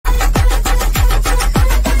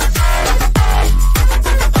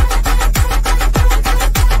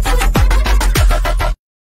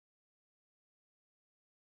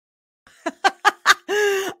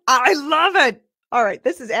I love it. All right,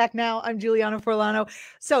 this is Act Now. I'm Julianna Forlano.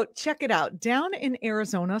 So check it out. Down in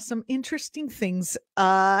Arizona, some interesting things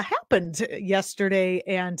happened yesterday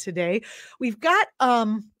and today. We've got,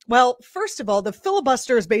 well, first of all, the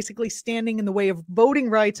filibuster is basically standing in the way of voting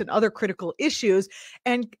rights and other critical issues.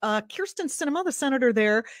 And Kyrsten Sinema, the senator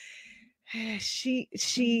there, she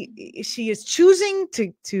is choosing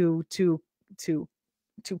to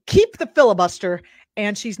keep the filibuster,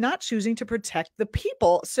 and she's not choosing to protect the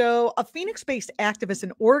people. So a Phoenix-based activist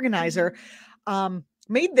and organizer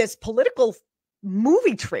made this political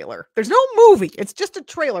movie trailer. There's no movie. It's just a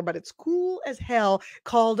trailer, but it's cool as hell,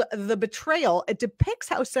 called The Betrayal. It depicts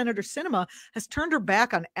how Senator Sinema has turned her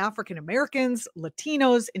back on African Americans,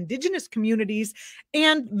 Latinos, indigenous communities,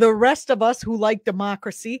 and the rest of us who like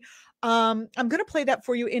democracy. I'm going to play that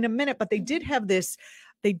for you in a minute, but they did have this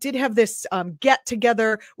get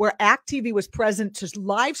together where act.tv was present to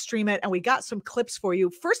live stream it. And we got some clips for you.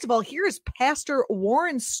 First of all, here is Pastor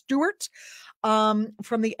Warren Stewart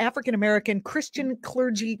from the African American Christian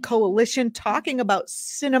Clergy Coalition talking about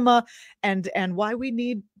Sinema and why we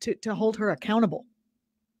need to hold her accountable.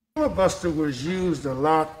 Filibuster was used a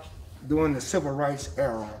lot during the civil rights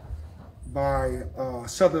era by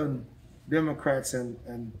Southern Democrats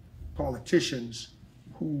and politicians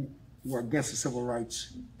who were against the Civil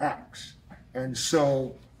Rights Acts. And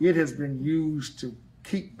so it has been used to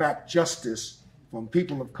keep back justice from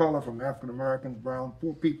people of color, from African Americans, brown,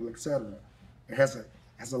 poor people, etc. It has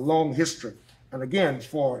a long history. And again,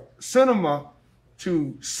 for Sinema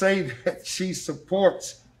to say that she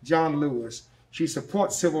supports John Lewis, she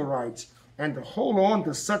supports civil rights, and to hold on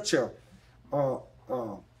to such a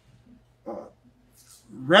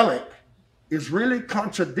relic is really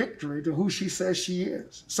contradictory to who she says she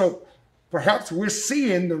is. So perhaps we're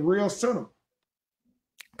seeing the real Sinema.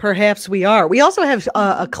 Perhaps we are. We also have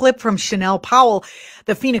a clip from Channel Powe,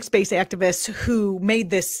 the Phoenix-based activist who made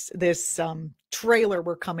this trailer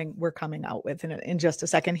we're coming out with in just a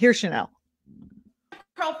second. Here's Channel.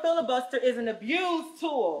 Filibuster is an abused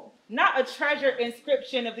tool, not a treasured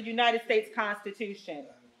inscription of the United States Constitution.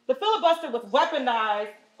 The filibuster was weaponized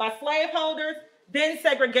by slaveholders, then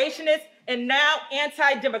segregationists, and now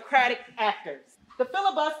anti-democratic actors. The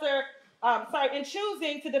filibuster, in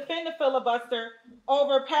choosing to defend the filibuster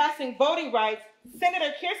over passing voting rights,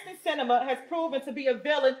 Senator Kyrsten Sinema has proven to be a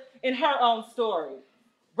villain in her own story,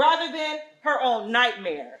 rather than her own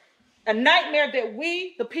nightmare. A nightmare that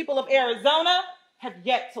we, the people of Arizona, have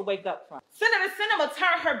yet to wake up from. Senator Sinema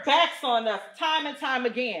turned her backs on us time and time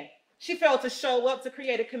again. She failed to show up to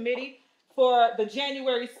create a committee for the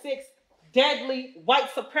January 6th deadly white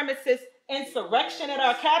supremacist insurrection at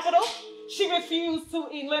our Capitol. She refused to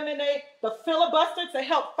eliminate the filibuster to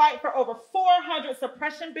help fight for over 400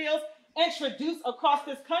 suppression bills introduced across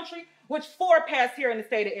this country, which 4 passed here in the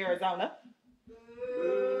state of Arizona.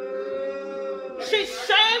 She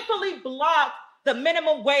shamefully blocked the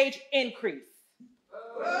minimum wage increase.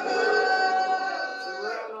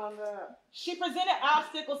 She presented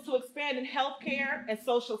obstacles to expanding healthcare and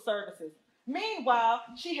social services. Meanwhile,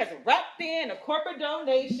 she has wrapped in corporate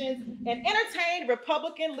donations and entertained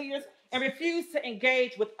Republican leaders and refused to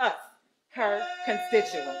engage with us, her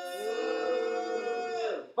constituents.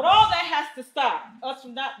 But all that has to stop us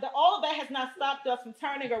from all of that has not stopped us from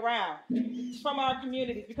turning around from our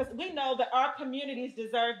communities, because we know that our communities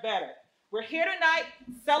deserve better. We're here tonight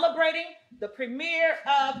celebrating the premiere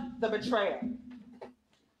of The Betrayal.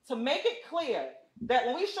 To make it clear that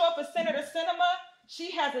when we show up for Senator Sinema,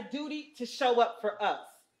 she has a duty to show up for us.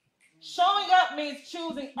 Showing up means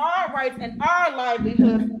choosing our rights and our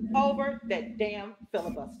livelihood over that damn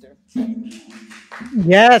filibuster.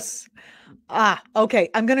 Yes. Okay.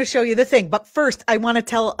 I'm going to show you the thing, but first I want to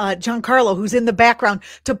tell Giancarlo, who's in the background,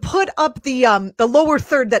 to put up the lower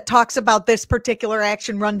third that talks about this particular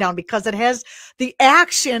action rundown, because it has the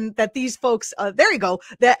action that these folks, there you go,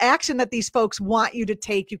 the action that these folks want you to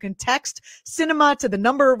take. You can text Sinema to the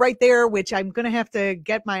number right there, which I'm going to have to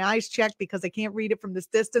get my eyes checked because I can't read it from this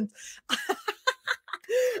distance.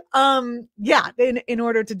 In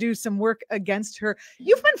order to do some work against her.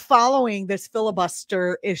 You've been following this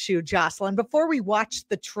filibuster issue, Jocelyn. Before we watch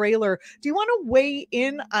the trailer, do you want to weigh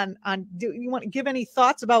in on do you want to give any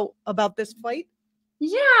thoughts about this fight?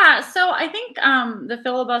 Yeah, so I think the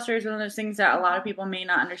filibuster is one of those things that a lot of people may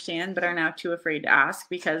not understand, but are now too afraid to ask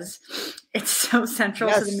because it's so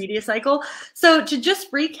central to the media cycle. So to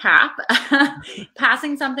just recap,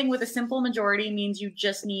 passing something with a simple majority means you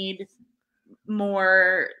just need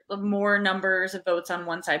more numbers of votes on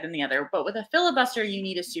one side than the other. But with a filibuster, you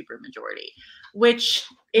need a supermajority, which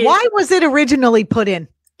is... Why was it originally put in?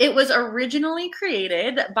 It was originally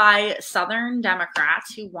created by Southern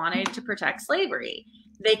Democrats who wanted to protect slavery.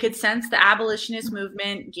 They could sense the abolitionist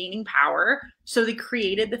movement gaining power, so they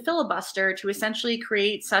created the filibuster to essentially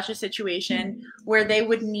create such a situation where they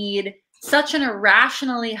would need such an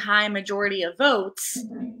irrationally high majority of votes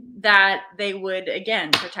that they would, again,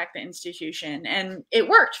 protect the institution. And it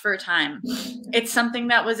worked for a time. It's something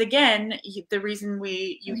that was, again, the reason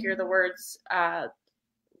you hear the words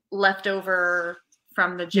leftover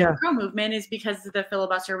from the Jim Crow movement is because the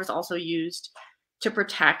filibuster was also used to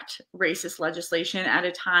protect racist legislation at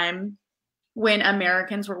a time when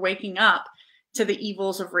Americans were waking up to the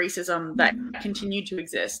evils of racism that continued to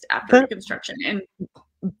exist after Reconstruction. And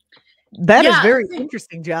that is very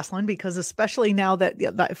interesting, Jocelyn, because especially now that,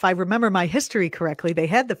 if I remember my history correctly, they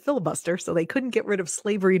had the filibuster, so they couldn't get rid of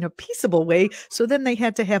slavery in a peaceable way. So then they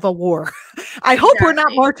had to have a war. I hope we're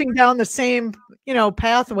not marching down the same,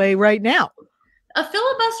 pathway right now. A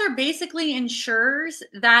filibuster basically ensures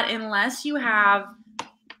that unless you have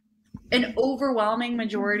an overwhelming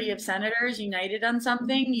majority of senators united on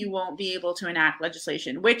something, you won't be able to enact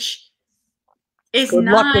legislation, which is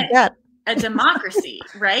not a democracy,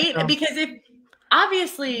 right? No. Because if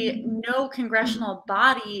obviously no congressional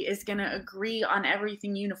body is going to agree on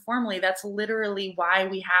everything uniformly, that's literally why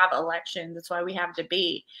we have elections. That's why we have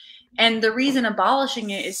debate. And the reason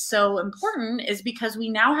abolishing it is so important is because we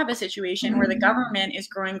now have a situation where the government is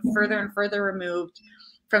growing further and further removed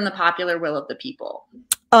from the popular will of the people.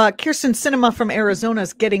 Kyrsten Sinema from Arizona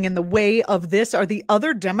is getting in the way of this. Are the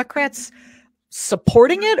other Democrats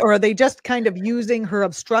supporting it, or are they just kind of using her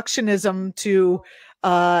obstructionism to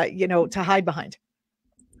hide behind?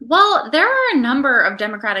 Well, there are a number of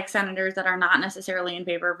Democratic senators that are not necessarily in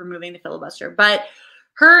favor of removing the filibuster, but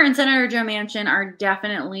her and Senator Joe Manchin are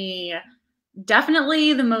definitely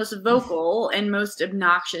the most vocal and most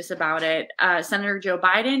obnoxious about it. Senator Joe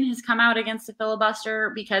Biden has come out against the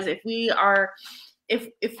filibuster because if we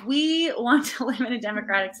want to live in a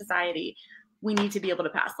democratic society, we need to be able to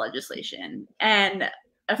pass legislation. And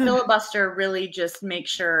a filibuster really just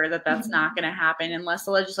makes sure that that's not going to happen unless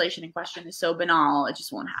the legislation in question is so banal, it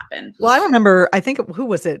just won't happen. Well, I remember, I think, who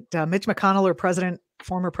was it? Mitch McConnell or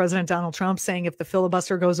former President Donald Trump saying if the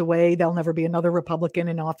filibuster goes away, there'll never be another Republican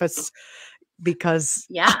in office because,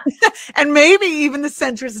 and maybe even the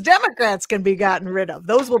centrist Democrats can be gotten rid of.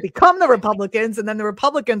 Those will become the Republicans, and then the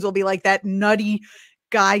Republicans will be like that nutty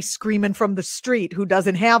guy screaming from the street who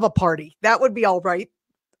doesn't have a party. That would be all right.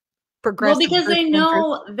 Well, because they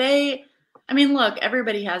know look,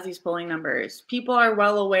 everybody has these polling numbers. People are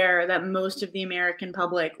well aware that most of the American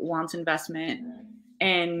public wants investment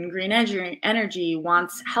in green energy,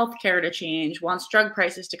 wants healthcare to change, wants drug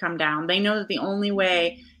prices to come down. They know that the only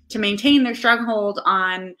way to maintain their stronghold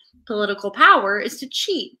on political power is to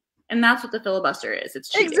cheat. And that's what the filibuster is. It's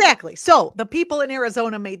cheating. Exactly. So the people in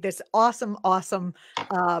Arizona made this awesome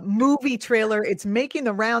movie trailer. It's making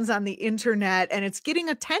the rounds on the internet, and it's getting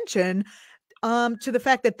attention to the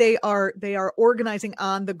fact that they are organizing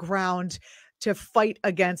on the ground to fight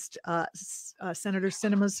against Senator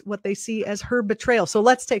Sinema's, what they see as her betrayal. So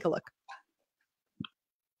let's take a look.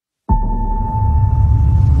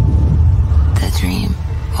 The dream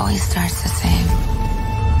always starts the same.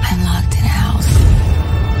 I'm locked in a house.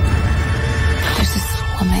 There's this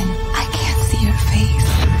woman. I can't see her face.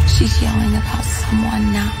 She's yelling about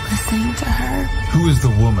someone not listening to her. Who is the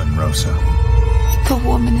woman, Rosa? The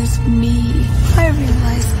woman is me. I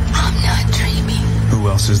realize I'm not dreaming. Who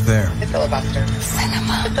else is there? The filibuster.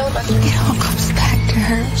 Sinema. The filibuster. It all comes back to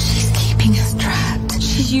her. She's keeping us trapped.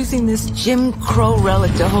 She's using this Jim Crow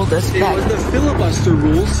relic to hold us back. It was the filibuster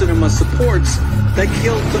rules Sinema supports that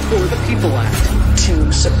killed the For the People Act.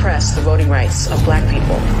 To suppress the voting rights of black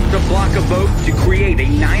people. To block a vote to create a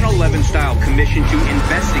 9/11 style commission to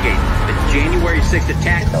investigate the January 6th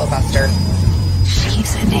attack. The filibuster.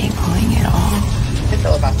 She's enabling it all. The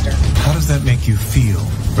filibuster. How does that make you feel,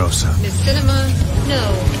 Rosa? Miss Sinema,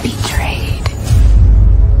 no. Betrayed.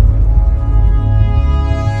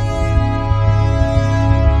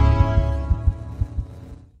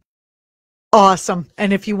 Awesome.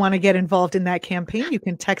 And if you want to get involved in that campaign, you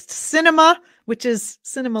can text Sinema, which is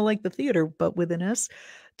cinema like the theater, but with an S,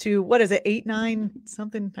 to what is it? 89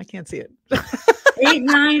 something? I can't see it.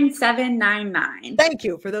 89799. Thank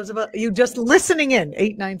you for those of you just listening in.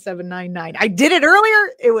 89799. I did it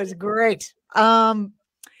earlier. It was great.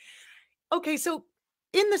 Okay. So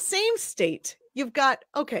in the same state, you've got,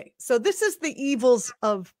 so this is the evils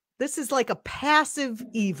of, this is like a passive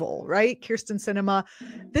evil, right? Kyrsten Sinema.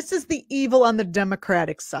 This is the evil on the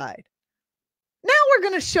Democratic side. Now we're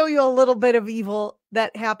going to show you a little bit of evil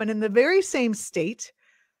that happened in the very same state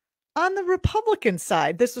on the Republican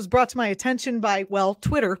side, this was brought to my attention by, well,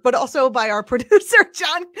 Twitter, but also by our producer,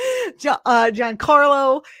 John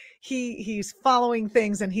Carlo. He's following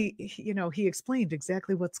things, and he explained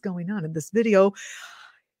exactly what's going on in this video.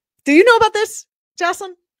 Do you know about this,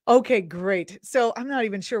 Jocelyn? Okay, great. So I'm not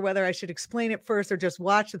even sure whether I should explain it first or just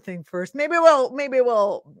watch the thing first. Maybe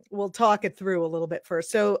we'll talk it through a little bit first.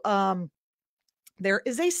 So there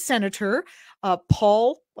is a senator,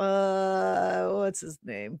 Paul, what's his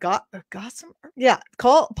name? Gosar? Yeah,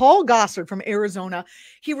 Paul Gosar from Arizona.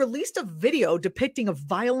 He released a video depicting a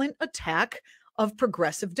violent attack of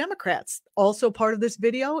progressive Democrats. Also part of this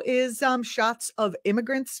video is shots of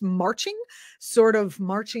immigrants marching, sort of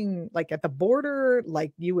marching like at the border,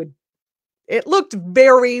 like you would. It looked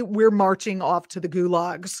very, we're marching off to the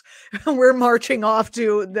gulags. We're marching off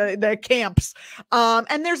to the camps.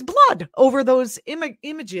 And there's blood over those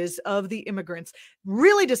images of the immigrants.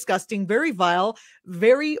 Really disgusting, very vile,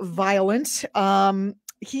 very violent.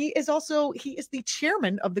 He is the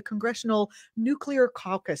chairman of the Congressional Nuclear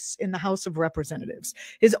Caucus in the House of Representatives.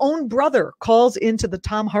 His own brother calls into the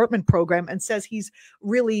Thom Hartmann program and says he's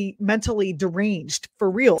really mentally deranged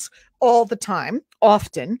for reals all the time,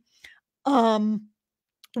 often.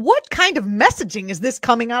 What kind of messaging is this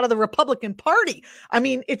coming out of the Republican Party? I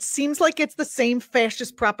mean, it seems like it's the same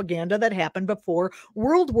fascist propaganda that happened before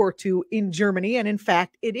World War II in Germany. And in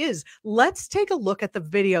fact, it is. Let's take a look at the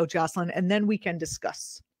video, Jocelyn, and then we can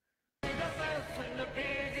discuss.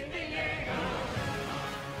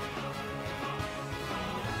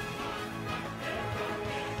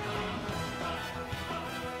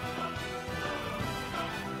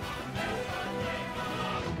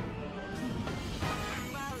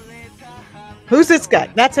 Who's this guy?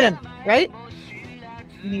 That's him, right?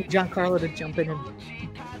 You need Giancarlo to jump in and...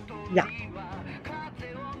 Yeah.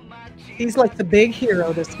 He's like the big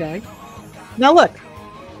hero, this guy. Now look.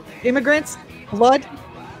 Immigrants, blood.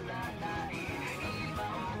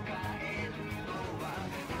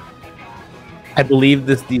 I believe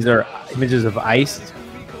these are images of ICE.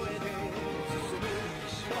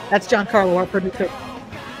 That's Giancarlo, our producer.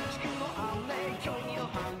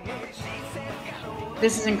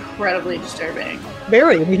 This is incredibly disturbing.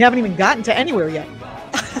 Very. We haven't even gotten to anywhere yet.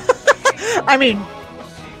 I mean,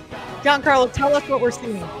 Giancarlo, tell us what we're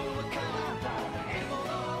seeing.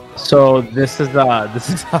 So this is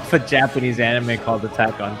off a Japanese anime called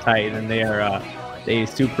Attack on Titan, and they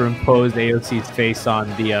superimposed AOC's face on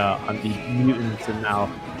the mutants, and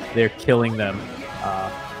now they're killing them.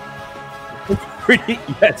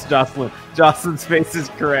 Yes, Jocelyn's face is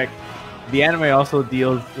correct. The anime also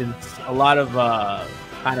deals in a lot of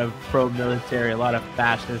kind of pro-military, a lot of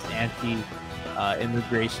fascist,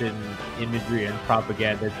 anti-immigration imagery and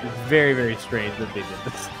propaganda. It's very, very strange that they did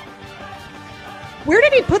this. Where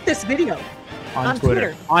did he put this video? On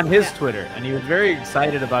Twitter. On his Twitter. And he was very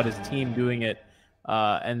excited about his team doing it.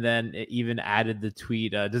 And then it even added the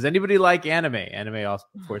tweet. Does anybody like anime? Anime, also,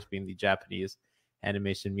 of course, being the Japanese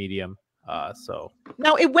animation medium. So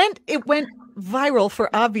now it went viral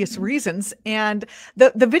for obvious reasons, and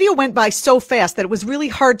the video went by so fast that it was really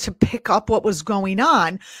hard to pick up what was going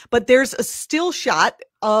on. But there's a still shot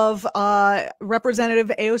of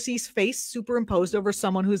Representative AOC's face superimposed over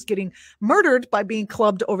someone who's getting murdered by being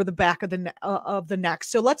clubbed over the back of the neck.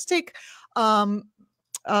 So let's take Giancarlo,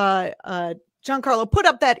 put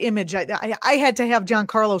up that image. I had to have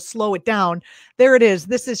Giancarlo slow it down. There it is.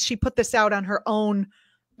 She put this out on her own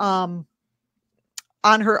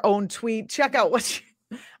tweet. Check out what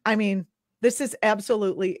this is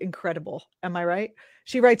absolutely incredible. Am I right?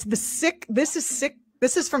 She writes, this is sick.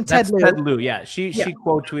 This is from Ted Lieu. Ted Lieu, yeah. She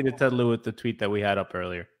quote tweeted Ted Lieu with the tweet that we had up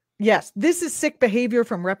earlier. Yes, this is sick behavior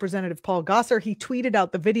from Representative Paul Gosar. He tweeted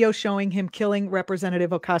out the video showing him killing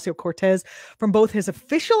Representative Ocasio-Cortez from both his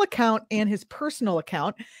official account and his personal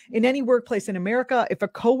account. In any workplace in America, if a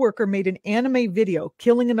coworker made an anime video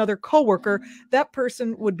killing another coworker, that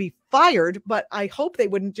person would be fired. But I hope they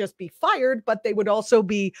wouldn't just be fired, but they would also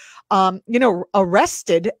be,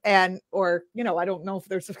 arrested I don't know if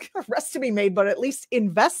there's an arrest to be made, but at least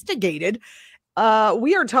investigated.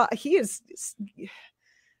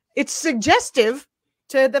 It's suggestive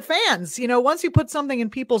to the fans. Once you put something in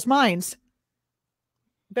people's minds,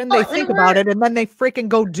 then they think about it and then they freaking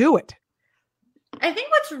go do it. I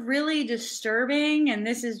think what's really disturbing, and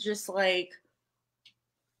this is just sorry,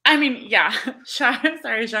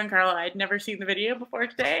 Giancarlo, I'd never seen the video before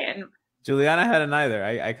today. And Juliana hadn't either.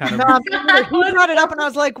 I kind of... He brought it up and I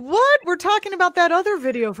was like, what? We're talking about that other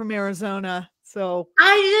video from Arizona. So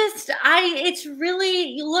it's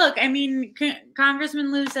really, look, I mean,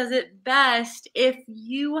 Congressman Lou says it best. If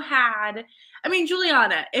you had, I mean,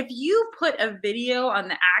 Juliana, if you put a video on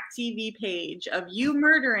the Act TV page of you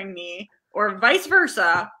murdering me or vice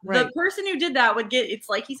versa, right. the person who did that would get, it's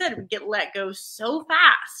like he said, would get let go so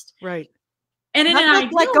fast. Right. And in not an like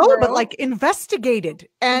ideal let go, world, but like investigated.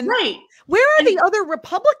 And right. Where are the other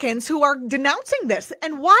Republicans who are denouncing this?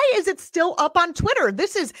 And why is it still up on Twitter?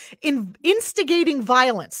 This is instigating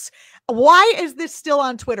violence. Why is this still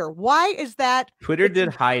on Twitter? Why is that? Twitter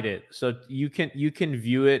did hide it. So you can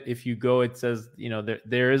view it. If you go, it says, you know,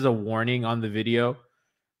 there is a warning on the video.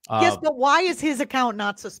 Yes, but why is his account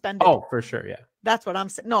not suspended? Oh, for sure. Yeah. That's what I'm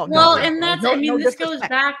saying. No, well, no, and that's, no, I mean, no this goes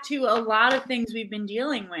back to a lot of things we've been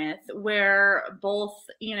dealing with where both,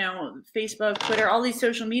 you know, Facebook, Twitter, all these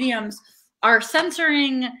social mediums are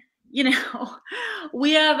censoring, you know, we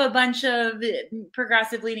have a bunch of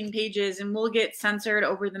progressive leading pages and we'll get censored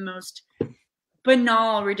over the most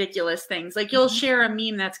banal, ridiculous things. Like you'll share a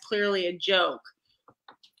meme that's clearly a joke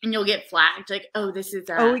and you'll get flagged. Like, oh, this is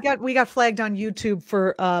oh, we got flagged on YouTube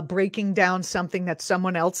for breaking down something that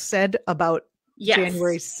someone else said about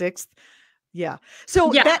January 6th. Yeah. So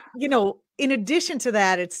that, you know, in addition to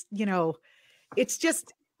that, it's, you know, it's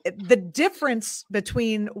just the difference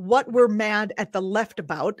between what we're mad at the left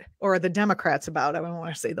about, or the Democrats about, I don't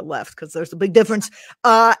want to say the left because there's a big difference,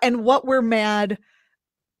 and what we're mad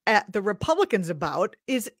at the Republicans about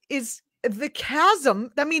is the chasm.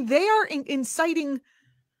 I mean, they are inciting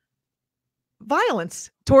violence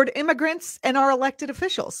toward immigrants and our elected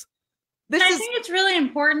officials. I think it's really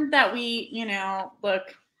important that we, you know, look,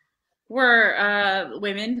 we're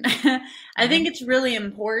women. I think it's really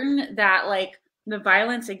important that like the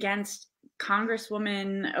violence against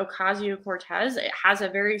Congresswoman Ocasio-Cortez, it has a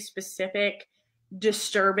very specific,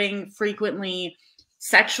 disturbing, frequently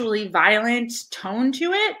sexually violent tone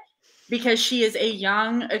to it because she is a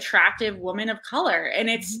young, attractive woman of color. And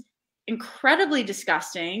it's incredibly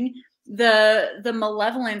disgusting, the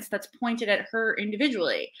malevolence that's pointed at her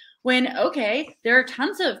individually. When, okay, there are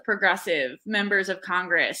tons of progressive members of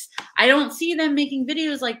Congress. I don't see them making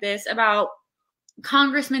videos like this about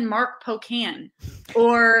Congressman Mark Pocan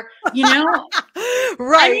or, you know,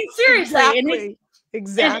 right. I mean, seriously.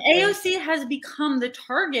 Exactly. And AOC has become the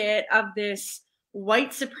target of this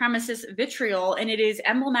white supremacist vitriol, and it is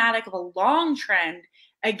emblematic of a long trend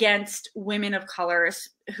against women of color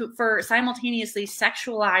who for simultaneously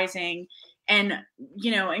sexualizing and,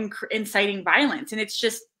 you know, inciting violence. And it's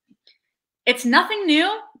just, it's nothing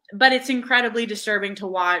new, but it's incredibly disturbing to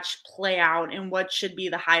watch play out in what should be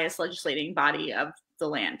the highest legislating body of the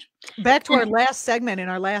land. Back to our last segment. In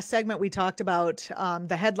our last segment, we talked about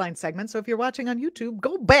the headline segment. So if you're watching on YouTube,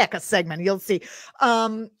 go back a segment. You'll see.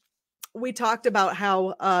 We talked about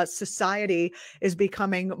how society is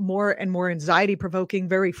becoming more and more anxiety provoking,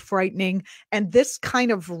 very frightening. And this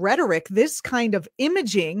kind of rhetoric, this kind of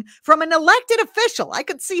imaging from an elected official, I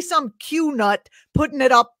could see some Q nut putting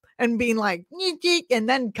it up and being like, and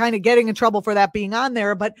then kind of getting in trouble for that being on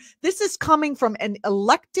there. But this is coming from an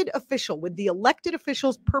elected official with the elected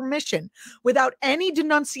official's permission, without any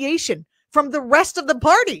denunciation from the rest of the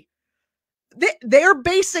party. They're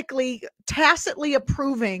basically tacitly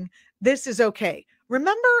approving this is okay.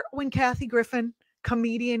 Remember when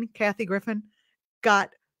comedian Kathy Griffin, got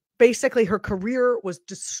basically her career was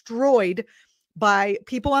destroyed by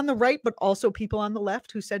people on the right, but also people on the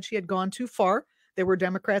left who said she had gone too far. There were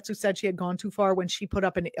Democrats who said she had gone too far when she put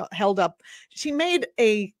up and held up. She made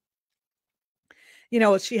a, you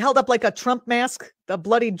know, she held up like a Trump mask, the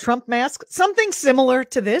bloodied Trump mask, something similar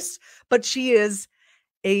to this, but she is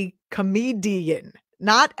a comedian,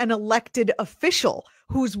 not an elected official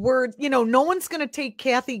whose word, you know, no one's going to take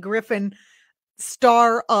Kathy Griffin,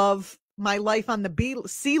 star of My Life on the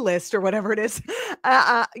C List or whatever it is,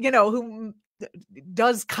 you know, who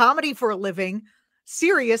does comedy for a living,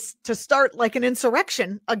 serious to start like an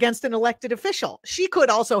insurrection against an elected official. She could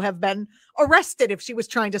also have been arrested if she was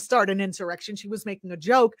trying to start an insurrection. She was making a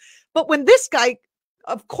joke. But when this guy,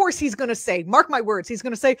 of course, he's going to say, mark my words, he's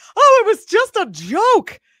going to say, oh, it was just a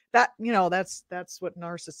joke. That, you know, that's what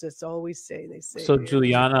narcissists always say. They say. So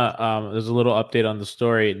Juliana, there's a little update on the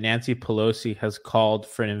story. Nancy Pelosi has called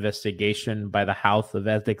for an investigation by the House of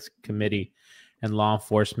Ethics Committee and law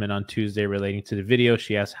enforcement on Tuesday relating to the video.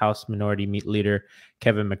 She asked House Minority Leader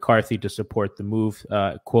Kevin McCarthy to support the move.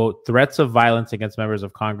 Quote, threats of violence against members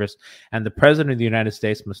of Congress and the President of the United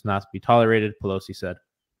States must not be tolerated, Pelosi said.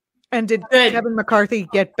 And did Kevin McCarthy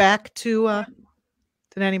get back to,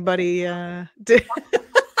 did anybody,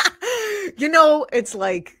 you know, it's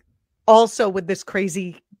like also with this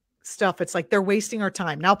crazy stuff. It's like they're wasting our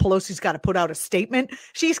time. Now Pelosi's got to put out a statement.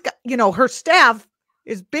 She's got, her staff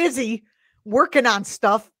is busy working on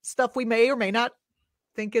stuff we may or may not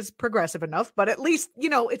think is progressive enough, but at least,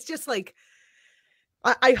 it's just like,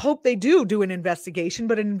 I hope they do an investigation,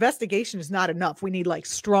 but an investigation is not enough. We need like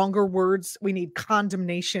stronger words. We need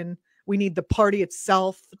condemnation. We need the party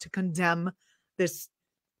itself to condemn this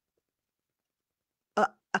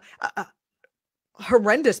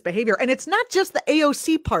horrendous behavior. And it's not just the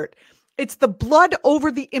AOC part. It's the blood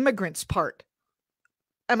over the immigrants part.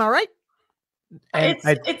 Am I right?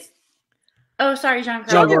 Oh, sorry, John.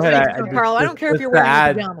 No, go ahead. Carl, I don't care if you're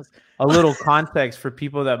wearing pajamas. A little context for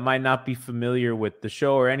people that might not be familiar with the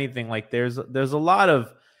show or anything. Like there's a lot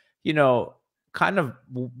of, kind of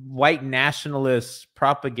white nationalist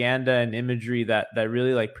propaganda and imagery that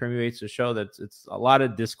really like permeates the show. It's a lot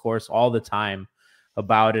of discourse all the time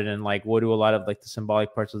about it, and like what do a lot of like the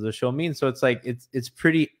symbolic parts of the show mean. So it's like it's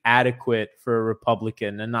pretty adequate for a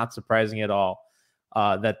Republican, and not surprising at all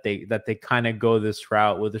that they kind of go this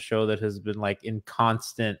route with a show that has been like in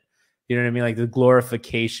constant, like the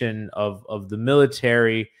glorification of the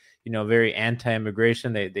military, very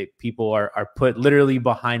anti-immigration. They people are put literally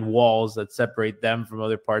behind walls that separate them from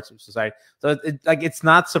other parts of society. So it's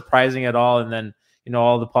not surprising at all. And then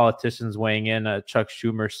all the politicians weighing in. Chuck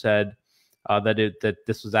Schumer said that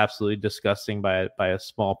this was absolutely disgusting by a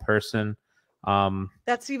small person.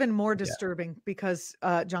 That's even more disturbing because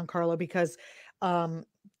Giancarlo, because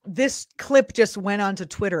this clip just went onto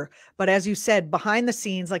Twitter, but as you said, behind the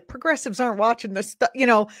scenes, like progressives aren't watching this stuff.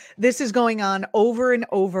 This is going on over and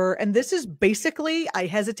over. And this is basically, I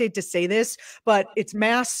hesitate to say this, but it's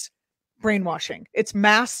mass brainwashing. It's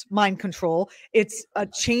mass mind control. It's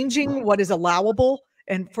changing what is allowable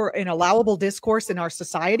and for an allowable discourse in our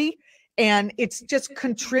society. And it's just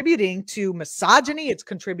contributing to misogyny. It's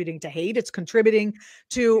contributing to hate. It's contributing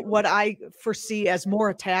to what I foresee as more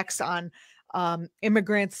attacks on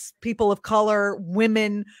immigrants, people of color,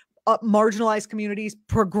 women, marginalized communities,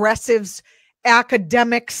 progressives,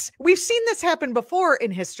 academics. We've seen this happen before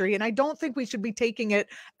in history, and I don't think we should be taking it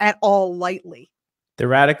at all lightly. The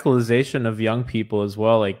radicalization of young people as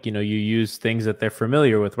well. Like, you use things that they're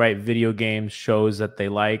familiar with, right? Video games, shows that they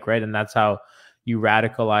like, right? And that's how you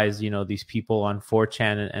radicalize, these people on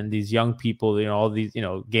 4chan and these young people, all these,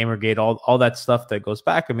 Gamergate, all that stuff that goes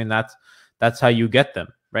back. I mean, that's how you get them.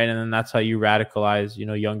 Right. And then that's how you radicalize,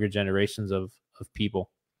 younger generations of people.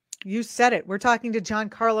 You said it. We're talking to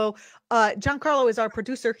Giancarlo. Giancarlo is our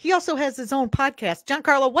producer. He also has his own podcast.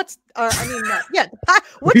 Giancarlo, what's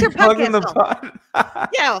your podcast?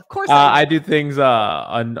 Yeah, of course. I do things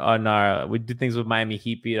we do things with Miami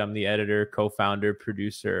Heat Beat. I'm the editor, co-founder,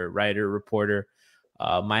 producer, writer, reporter.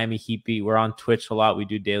 Miami Heat Beat. We're on Twitch a lot. We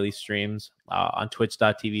do daily streams on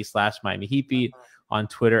twitch.tv/Miami Heat Beat. On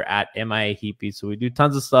Twitter @MIA Heat Beat. So we do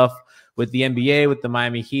tons of stuff with the NBA, with the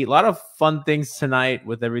Miami Heat. A lot of fun things tonight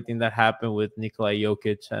with everything that happened with Nikola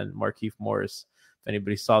Jokic and Markieff Morris. If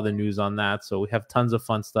anybody saw the news on that. So we have tons of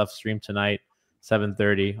fun stuff streamed tonight,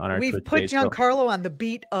 7:30 on our Twitch page. We've put Giancarlo on the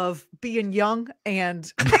beat of being young and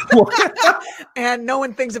and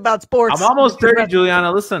knowing things about sports. I'm almost 30,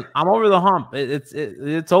 Juliana. Listen, I'm over the hump.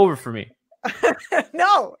 It's over for me.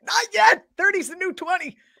 No, not yet. 30's the new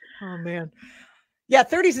 20. Oh, man. Yeah,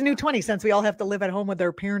 30's a new 20 since we all have to live at home with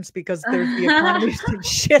our parents because there's the economy and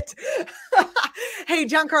shit. Hey,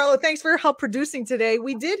 Giancarlo, thanks for your help producing today.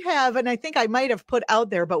 We did have, and I think I might have put out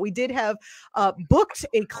there, but we did have booked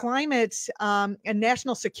a climate and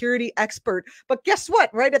national security expert. But guess what?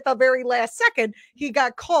 Right at the very last second, he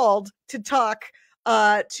got called to talk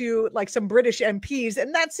to like some British MPs,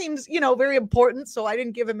 and that seems, very important. So I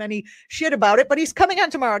didn't give him any shit about it, but he's coming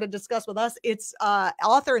on tomorrow to discuss with us. It's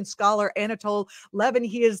author and scholar Anatol Levin.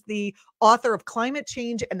 He is the author of Climate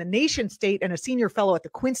Change and the Nation State and a senior fellow at the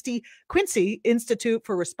Quincy Institute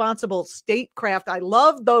for Responsible Statecraft. I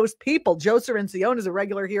love those people. Joe Ciancione is a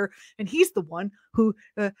regular here, and he's the one who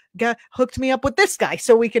hooked me up with this guy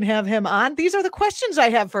so we can have him on. These are the questions I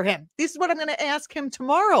have for him. This is what I'm going to ask him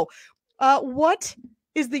tomorrow. What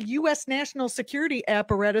is the U.S. national security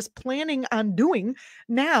apparatus planning on doing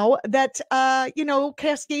now that,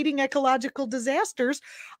 cascading ecological disasters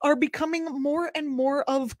are becoming more and more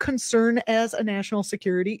of concern as a national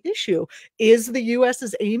security issue? Is the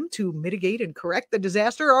U.S.'s aim to mitigate and correct the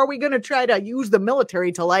disaster? Or are we going to try to use the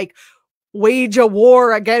military to wage a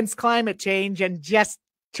war against climate change and just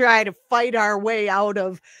try to fight our way out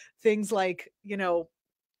of things like,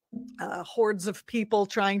 hordes of people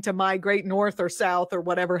trying to migrate north or south or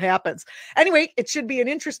whatever happens? Anyway, it should be an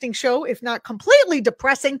interesting show, if not completely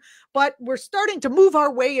depressing, but we're starting to move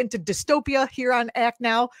our way into dystopia here on Act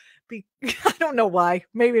Now. I don't know why.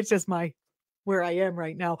 Maybe it's just where I am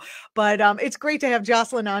right now. But it's great to have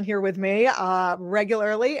Jocelyn on here with me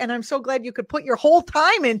regularly. And I'm so glad you could put your whole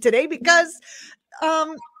time in today because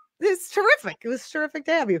it's terrific. It was terrific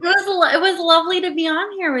to have you. It was lovely to be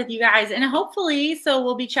on here with you guys. And hopefully, so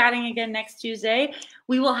we'll be chatting again next Tuesday.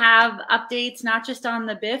 We will have updates, not just on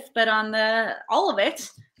the BIF, but on all of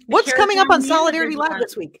it. What's coming up on Solidarity Live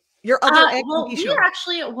this week? Your other we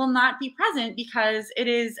actually will not be present because it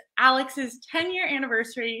is Alex's 10-year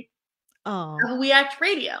anniversary of We Act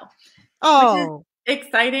Radio. Oh,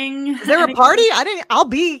 exciting! Is there a party? I'll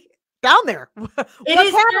be down there. It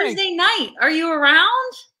is Thursday night. Are you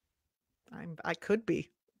around? I could be.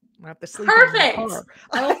 I have to sleep. Perfect.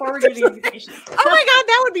 I look forward to the invitation. Oh my God,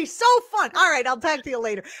 that would be so fun. All right, I'll talk to you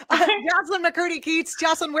later. Jocelyn Macurdy Keatts.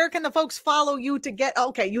 Jocelyn, where can the folks follow you to get?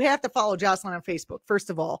 Okay, you have to follow Jocelyn on Facebook.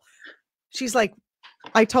 First of all, she's like,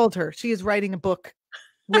 I told her she is writing a book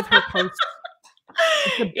with her posts.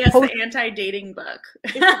 Yes, the anti-dating book.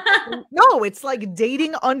 No, it's like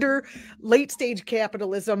dating under late stage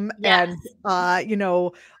capitalism and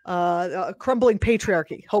crumbling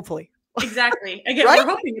patriarchy. Hopefully. Exactly. Again, right?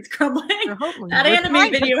 We're hoping it's crumbling. That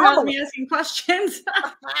anime video has me asking questions.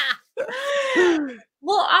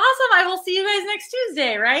 Well, awesome. I will see you guys next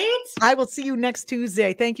Tuesday, right? I will see you next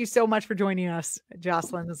Tuesday. Thank you so much for joining us,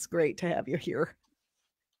 Jocelyn. It's great to have you here.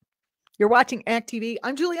 You're watching act.tv.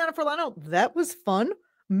 I'm Julianna Forlano. That was fun.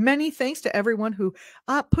 Many thanks to everyone who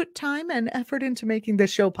put time and effort into making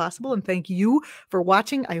this show possible. And thank you for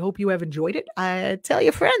watching. I hope you have enjoyed it. Tell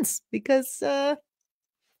your friends because,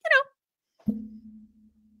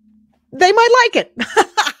 they might like it.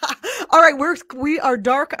 All right, we are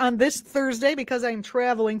dark on this Thursday because I'm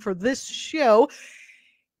traveling for this show.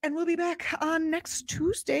 And we'll be back on next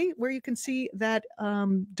Tuesday where you can see that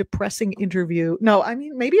depressing interview. No, I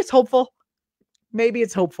mean, maybe it's hopeful. Maybe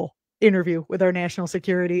it's hopeful interview with our national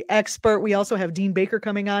security expert. We also have Dean Baker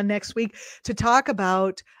coming on next week to talk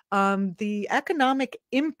about the economic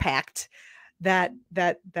impact that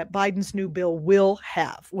Biden's new bill will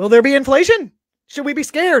have. Will there be inflation? Should we be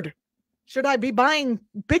scared? Should I be buying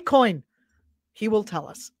Bitcoin? He will tell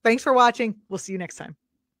us. Thanks for watching. We'll see you next time.